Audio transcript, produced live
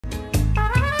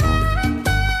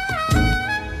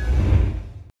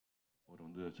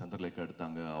சந்திரலேகா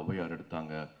எடுத்தாங்க, ஔவையார்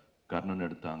எடுத்தாங்க, கர்ணன்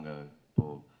எடுத்தாங்க, இப்போ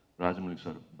ராஜமௌழி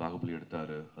சார் பாகுபலி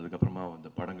எடுத்தாரு. அதுக்கப்புறமா அந்த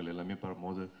படங்கள் எல்லாமே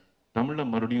பார்க்கும்போது தமிழ்ல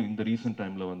மறுபடியும் இந்த ரீசெண்ட்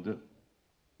டைம்ல வந்து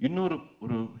இன்னொரு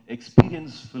ஒரு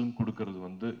எக்ஸ்பீரியன்ஸ் ஃபிலிம் கொடுக்கறது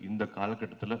வந்து இந்த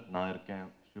காலகட்டத்தில் நான் இருக்கேன்,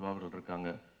 சிவா அவர்கள் இருக்காங்க,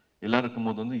 எல்லாரும்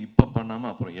இருக்கும்போது வந்து இப்போ பண்ணாம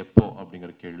அப்புறம் எப்போ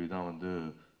அப்படிங்கிற கேள்விதான் வந்து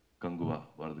கங்குவா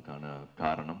வர்றதுக்கான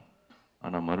காரணம்.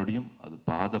 ஆனா மறுபடியும் அது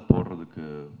பாதை போடுறதுக்கு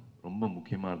ரொம்ப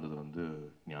முக்கியமா இருந்தது வந்து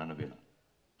ஞானவேல்.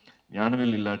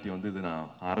 ஞானவேல் இல்லாட்டி வந்து இது நான்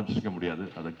ஆரம்பிச்சிருக்க முடியாது.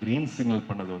 அதை கிரீன் சிக்னல்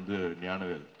பண்ணது வந்து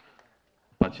ஞானவேல்.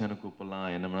 பச்சைன்னு கூப்பிடலாம்,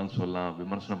 என்ன வேணாலும் சொல்லலாம்,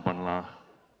 விமர்சனம் பண்ணலாம்,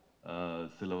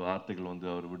 சில வார்த்தைகள் வந்து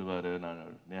அவர் விடுவாரு. நான்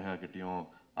நேகா கிட்டையும்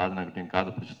ஆதனா கிட்டையும் காதை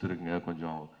பிடிச்சி திருக்குங்க,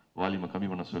 கொஞ்சம் வால்யூமை கம்மி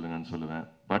பண்ண சொல்லுங்கன்னு சொல்லுவேன்.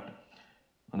 பட்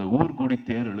அந்த ஊர் கூடி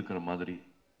தேர் இழுக்கிற மாதிரி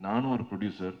நானும் ஒரு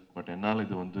ப்ரொடியூசர், பட் என்னால்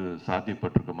இது வந்து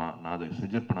சாத்தியப்பட்டிருக்குமா, நான் அதை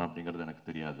செஞ்சிருப்பேனா அப்படிங்கிறது எனக்கு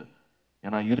தெரியாது.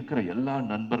 ஏன்னா இருக்கிற எல்லா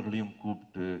நண்பர்களையும்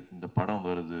கூப்பிட்டு இந்த படம்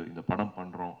வருது, இந்த படம்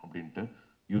பண்றோம் அப்படின்ட்டு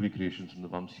யூவி கிரியேஷன்ஸ்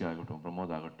வந்து வம்சி ஆகட்டும்,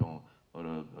 பிரமோத் ஆகட்டும்,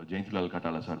 ஒரு ஜெயந்திலால்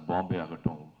கட்டாலா சார் பாம்பே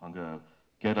ஆகட்டும், அங்கே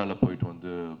கேரளாவில் போயிட்டு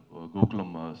வந்து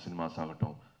கோகுலம் சினிமாஸ்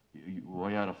ஆகட்டும்,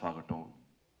 ஓஆர்எஃப் ஆகட்டும்,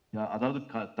 அதாவது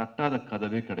தட்டாத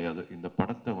கதவே கிடையாது. இந்த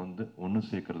படத்தை வந்து ஒன்று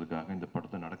சேர்க்கறதுக்காக, இந்த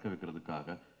படத்தை நடக்க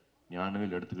வைக்கிறதுக்காக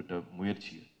ஞானவேல் எடுத்துக்கிட்ட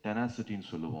முயற்சி, டெனாசிட்டின்னு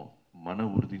சொல்லுவோம், மன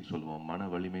உறுதின்னு சொல்லுவோம், மன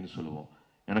வலிமைன்னு சொல்லுவோம்.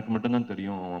 எனக்கு மட்டும்தான்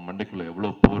தெரியும் அவன் மண்டைக்குள்ள எவ்வளோ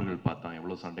போர்கள் பார்த்தான்,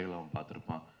 எவ்வளோ சண்டைகள் அவன்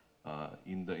பார்த்துருப்பான்.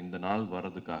 இந்த இந்த நாள்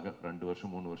வர்றதுக்காக 2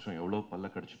 வருஷம் 3 வருஷம் எவ்வளோ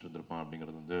பல்ல கடிச்சிட்டு இருந்திருப்பான்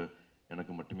அப்படிங்கிறது வந்து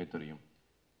எனக்கு மட்டுமே தெரியும்.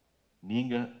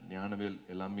 நீங்க ஞானவேல்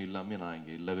எல்லாமே இல்லாம நான்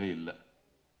இங்க இல்லவே இல்லை.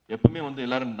 எப்பவுமே வந்து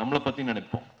எல்லாரும் நம்மளை பத்தி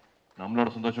நினைப்போம், நம்மளோட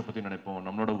சந்தோஷம் பத்தி நினைப்போம்,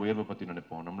 நம்மளோட உயர்வை பத்தி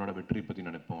நினைப்போம், நம்மளோட வெற்றி பத்தி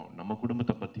நினைப்போம், நம்ம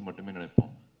குடும்பத்தை பத்தி மட்டுமே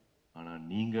நினைப்போம். ஆனா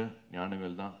நீங்க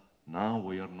ஞானவேல் தான் நான்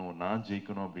உயரணும், நான்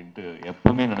ஜெயிக்கணும் அப்படின்ட்டு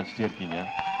எப்பவுமே நினைச்சிட்டே இருக்கீங்க.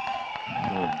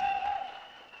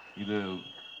 இது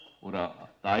ஒரு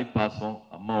தாய் பாசம்,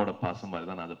 அம்மாவோட பாசம் மாதிரி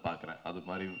தான் நான் அதை பார்க்குறேன். அது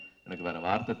மாதிரி எனக்கு வேற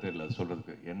வார்த்தை தெரியல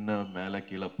சொல்றதுக்கு. என்ன மேலே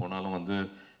கீழே போனாலும் வந்து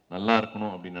நல்லா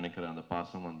இருக்கணும் அப்படின்னு நினைக்கிற அந்த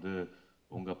பாசம் வந்து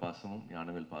உங்க பாசமும்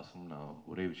ஞானவேல் பாசமும் நான்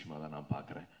ஒரே விஷயமா தான் நான்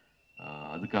பார்க்குறேன்.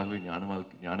 அதுக்காகவே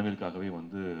ஞானவேலுக்காகவே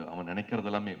வந்து அவன் நினைக்கிறது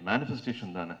எல்லாமே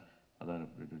மேனிஃபெஸ்டேஷன் தானே. அதான்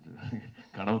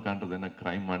கனவு காண்றது என்ன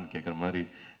கிரைமான்னு கேட்குற மாதிரி,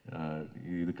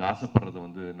 இதுக்கு ஆசைப்படுறது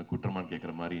வந்து என்ன குற்றமான்னு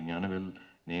கேட்குற மாதிரி ஞானவேல்,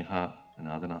 நேஹா,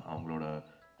 அதனா அவங்களோட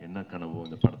என்ன கனவோ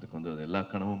இந்த படத்துக்கு வந்து அது எல்லா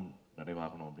கனவும்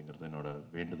நிறைவாகணும் அப்படிங்கிறது என்னோட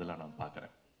வேண்டுதலாக நான்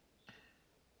பார்க்குறேன்.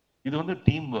 இது வந்து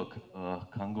டீம் ஒர்க்.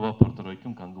 கங்குவா பொறுத்த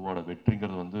வரைக்கும் கங்குவோட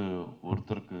வெற்றிங்கிறது வந்து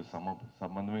ஒருத்தருக்கு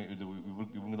சம்பந்தமே இது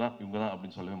இவங்க தான்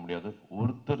அப்படின்னு சொல்லவே முடியாது.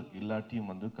 ஒருத்தர்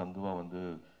இல்லாட்டியும் வந்து கங்குவா வந்து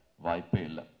வாய்ப்பே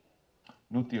இல்லை.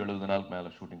 170 நாள் மேலே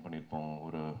ஷூட்டிங் பண்ணியிருப்போம்,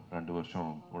 ஒரு 2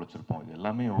 வருஷம் உழைச்சிருப்போம், இது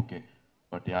எல்லாமே ஓகே.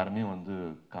 பட் யாருமே வந்து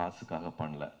காசுக்காக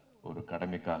பண்ணல, ஒரு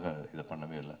கடமைக்காக இதை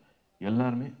பண்ணவே இல்லை.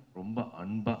 எல்லாருமே ரொம்ப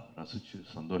அன்பா ரசிச்சு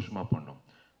சந்தோஷமா பண்ணோம்.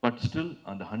 பட் ஸ்டில்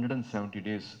அந்த 170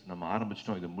 days நம்ம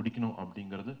ஆரம்பிச்சிட்டோம், இதை முடிக்கணும்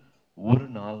அப்படிங்கிறது ஒரு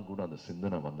நாள் கூட அந்த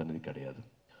சிந்தனை வந்தது கிடையாது.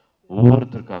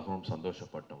 ஒவ்வொருத்தருக்காகவும்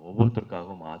சந்தோஷப்பட்டோம்,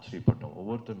 ஒவ்வொருத்தருக்காகவும் ஆச்சரியப்பட்டோம்,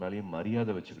 ஒவ்வொருத்தர் மேலேயும்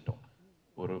மரியாதை வச்சுக்கிட்டோம்.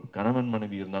 ஒரு கணவன்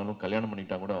மனைவி இருந்தாலும் கல்யாணம்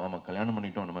பண்ணிட்டா கூட ஆமா கல்யாணம்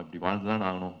பண்ணிட்டோம் நம்ம இப்படி வாழ்ந்துதான்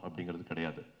ஆகணும் அப்படிங்கிறது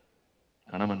கிடையாது.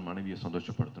 கணவன் மனைவியை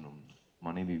சந்தோஷப்படுத்தணும்,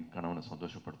 மனைவி கணவனை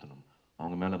சந்தோஷப்படுத்தணும்,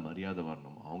 அவங்க மேல மரியாதை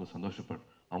வரணும்,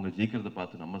 அவங்க ஜெயிக்கிறத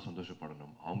பார்த்து நம்ம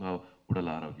சந்தோஷப்படணும், அவங்க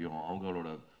உடல் ஆரோக்கியம், அவங்களோட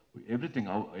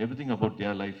everything about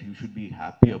their life you should be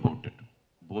happy about it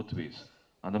both ways.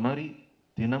 அந்த மாதிரி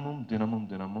தினமும் தினமும்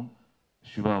தினமும்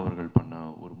சிவா அவர்கள் பண்ண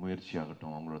ஒரு முயற்சி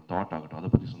ஆகட்டும், அவங்களோட தாட் ஆகட்டும், அதை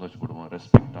பத்தி சந்தோஷப்படுவோம்,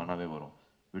 ரெஸ்பெக்ட் தானாவே வரும்.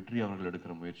 வெற்றி அவர்கள்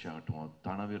எடுக்கிற முயற்சி ஆகட்டும்,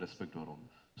 தானாவே ரெஸ்பெக்ட் வரும்.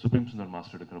 சுப்ரீம் சுந்தர்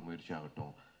மாஸ்டர் எடுக்கிற முயற்சி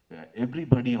ஆகட்டும்,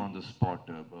 everybody on the spot,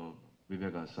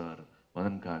 Viveka sir,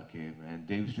 Madan Karke, and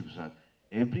Dev Shri Prasad,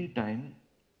 every time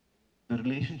the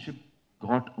relationship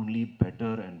got only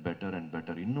better and better and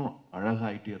better. இன்னும்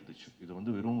அழகாயிட்டே இருந்துச்சு. இது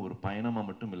வந்து வெறும் ஒரு பயணமா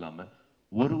மட்டும் இல்லாம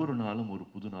ஒரு நாளும் ஒரு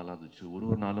புது நாளா இருந்துச்சு,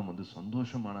 ஒரு நாளும் வந்து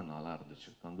சந்தோஷமான நாளா இருந்துச்சு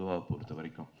கங்குவாவை பொறுத்த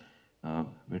வரைக்கும்.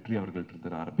 வெற்றி அவர்கள்ட்ட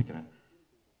இருந்து ஆரம்பிக்கிறேன்.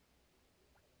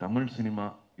 தமிழ் சினிமா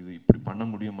இது இப்படி பண்ண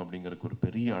முடியும் அப்படிங்கிறதுக்கு ஒரு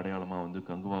பெரிய அடையாளமா வந்து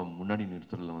கங்குவா முன்னாடி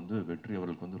நிறுத்துறதுல வந்து வெற்றி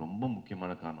அவர்களுக்கு வந்து ரொம்ப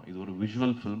முக்கியமான காரணம். இது ஒரு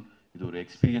விஷுவல் ஃபிலிம், இது ஒரு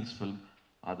எக்ஸ்பீரியன்ஸ் ஃபிலிம்.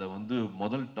 அதை வந்து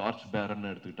முதல் டார்ச்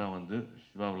பேரர்னு எடுத்துக்கிட்டா வந்து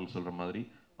சிவா அவர்கள் சொல்ற மாதிரி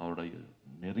அவரோட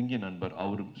நெருங்கிய நண்பர்.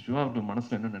 அவர் சிவா அவர்கள்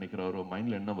மனசுல என்ன நினைக்கிறாரோ,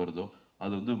 மைண்ட்ல என்ன வருதோ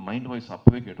அது வந்து மைண்ட் வாய்ஸ்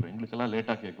அப்பவே கேட்டுரும். எங்களுக்கெல்லாம்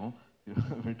லேட்டா கேட்கும்,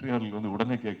 வெற்றி அவர்களுக்கு வந்து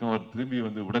உடனே கேட்கும். அவர் திரும்பி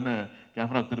வந்து உடனே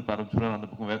கேமரா திருப்ப ஆரம்பிச்சுருவார். அந்த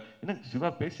பக்கம் வேற என்ன சிவா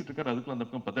பேசிட்டு இருக்காரு, அதுக்குள்ள அந்த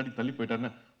பக்கம் 10 அடி தள்ளி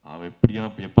போயிட்டாருன்னு, அவன் எப்படியா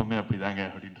எப்பவுமே அப்படிதாங்க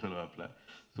அப்படின்னு சொல்லுவாப்புல.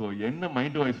 ஸோ என்ன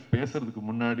மைண்ட் வாய்ஸ் பேசுறதுக்கு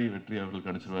முன்னாடி வெற்றி அவர்கள்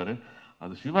கணிச்சிருவாரு.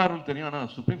 அது சிவா அவர்கள் தெரியும். ஆனா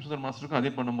சுப்ரீம் சுந்தர் மாஸ்டருக்கும்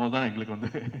அதே பண்ணும்போது தான் எங்களுக்கு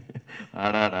வந்து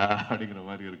ஆடாடா அப்படிங்கிற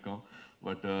மாதிரி இருக்கும்.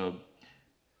 But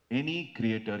any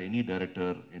creator, any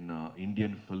director in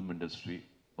Indian film industry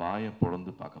வாயை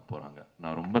பொழந்து பார்க்க போறாங்க.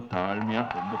 நான் ரொம்ப தாழ்மையா,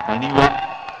 ரொம்ப பணிவா,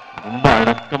 ரொம்ப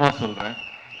அடக்கமா சொல்றேன்.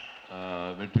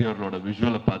 வெற்றி அவர்களோட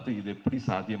விஷுவலை பார்த்து இது எப்படி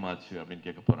சாத்தியமாச்சு அப்படின்னு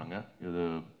கேட்க போறாங்க. இது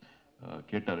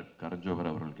கேட்டாரு, கரண் ஜோஹர்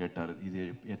அவர்கள் கேட்டாரு, இது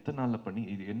எத்தனை நாள்ல பண்ணி,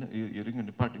 இது என்ன, இருங்க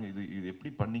நிப்பாட்டுங்க, இது இது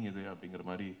எப்படி பண்ணீங்க இது அப்படிங்கிற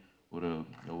மாதிரி ஒரு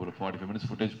ஒரு 45 மினிட்ஸ்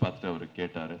ஃபுட்டேஜ் பார்த்துட்டு அவர்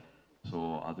கேட்டாரு. ஸோ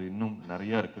அது இன்னும்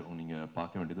நிறைய இருக்கு நீங்க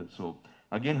பார்க்க வேண்டியது. So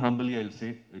again humbly I will say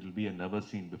it will be a never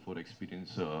seen before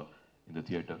experience இந்த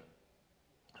தியேட்டர்.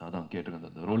 அதான்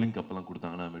கேட்டுருக்கேன், அந்த ரோலிங் கப்பெல்லாம்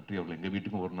கொடுத்தாங்கன்னா வெற்றி அவர்கள் எங்கள்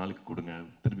வீட்டுக்கும் ஒரு நாளைக்கு கொடுங்க,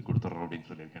 திரும்பி கொடுத்துட்றோம் அப்படின்னு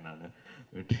சொல்லியிருக்கேன் நான்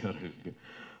வெற்றி அவர்களுக்கு.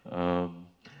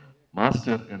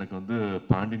 மாஸ்டர் எனக்கு வந்து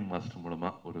பாண்டியன் மாஸ்டர் மூலமா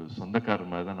ஒரு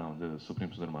சொந்தக்காரர் மாதிரி தான் நான் வந்து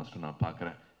சுப்ரீம் சுந்தர் மாஸ்டர் நான்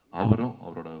பார்க்குறேன். அவரும்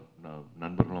அவரோட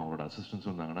நண்பர்களும் அவரோட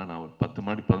அசிஸ்டன்ஸும் இருந்தாங்கன்னா நான் ஒரு 10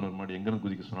 மாடி 11 மாடி எங்கேருந்து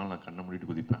குதிக்க சொன்னாலும் நான் கண்ணை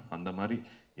மூடிட்டு குதிப்பேன். அந்த மாதிரி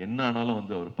என்ன ஆனாலும்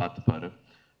வந்து அவர் பார்த்துப்பாரு.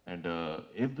 And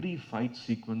every fight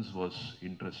sequence was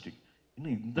interesting.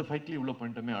 இன்னும் இந்த ஃபைட்லேயே இவ்வளோ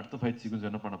பண்ணிட்டோமே, அடுத்த ஃபைட் சீக்வன்ஸ்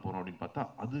என்ன பண்ண போகிறோம் அப்படின்னு பார்த்தா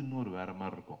அது இன்னொரு வேற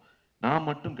மாதிரி இருக்கும். நான்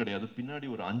மட்டும் கிடையாது, பின்னாடி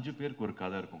ஒரு 5 பேருக்கு ஒரு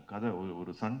கதை இருக்கும். கதை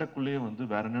ஒரு சண்டைக்குள்ளேயே வந்து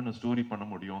வேற என்னென்ன ஸ்டோரி பண்ண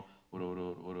முடியும், ஒரு ஒரு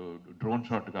ஒரு ட்ரோன்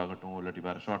ஷாட்டுக்காகட்டும், இல்லாட்டி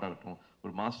வேற ஷாட் ஆகட்டும்,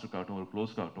 ஒரு மாஸ்டருக்காகட்டும், ஒரு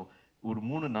க்ளோஸ்க்காகட்டும், ஒரு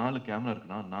 3-4 கேமரா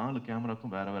இருக்குன்னா 4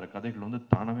 கேமராக்கும் வேற வேற கதைகள் வந்து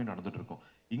தானாவே நடந்துட்டு இருக்கும்.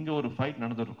 இங்க ஒரு ஃபைட்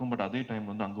நடந்துட்டு இருக்கும், பட் அதே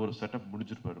டைம் வந்து அங்க ஒரு செட்டப்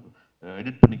முடிச்சிருப்பாரு,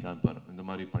 எடிட் பண்ணி காமிப்பாரு, இந்த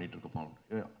மாதிரி பண்ணிட்டு இருப்போம்.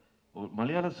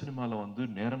 மலையாள சினிமால வந்து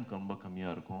நேரம் ரொம்ப கம்மியா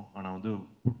இருக்கும், ஆனா வந்து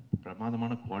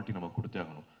பிரமாதமான குவாலிட்டி நம்ம கொடுத்தே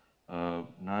ஆகணும்.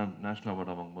 நான் நேஷனல்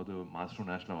அவார்டு வாங்கும்போது மாஸ்டரும்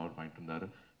நேஷனல் அவார்டு வாங்கிட்டு இருந்தாரு.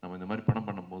 நம்ம இந்த மாதிரி படம்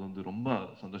பண்ணும்போது வந்து ரொம்ப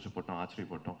சந்தோஷப்பட்டோம்,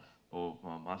 ஆச்சரியப்பட்டோம். ஓ,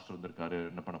 மாஸ்டர் வந்திருக்காரு,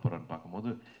 என்ன பண்ண போறான்னு பார்க்கும்போது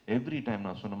எவ்ரி டைம்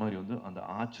நான் சொன்ன மாதிரி வந்து அந்த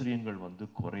ஆச்சரியங்கள் வந்து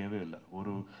குறையவே இல்லை.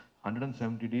 ஒரு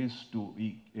 170 days to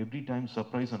every time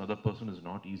surprise another person is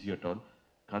not easy at all.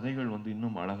 கதைகள் வந்து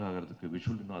இன்னும் அழகாகிறதுக்கு,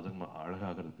 விஷுவல் இன்னும்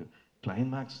அழகாகிறதுக்கு,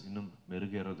 கிளைமேக்ஸ் இன்னும்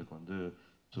மெருகேறதுக்கு வந்து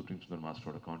சுப்ரீம் சுந்தர்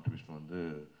மாஸ்டரோட கான்ட்ரிபியூஷன் வந்து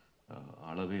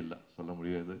அளவே இல்லை, சொல்ல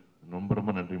முடியாது. ரொம்ப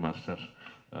ரொம்ப நன்றி மாஸ்டர்.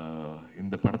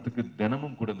 இந்த படத்துக்கு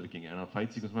தினமும் கூட இருந்திருக்கீங்க. ஏன்னா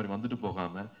ஃபைட் சீக்வன்ஸ் மாதிரி வந்துட்டு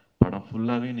போகாம படம்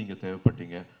ஃபுல்லாவே நீங்க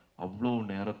தேவைப்பட்டீங்க. அவ்வளோ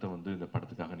நேரத்தை வந்து இந்த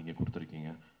படத்துக்காக நீங்க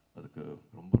கொடுத்துருக்கீங்க.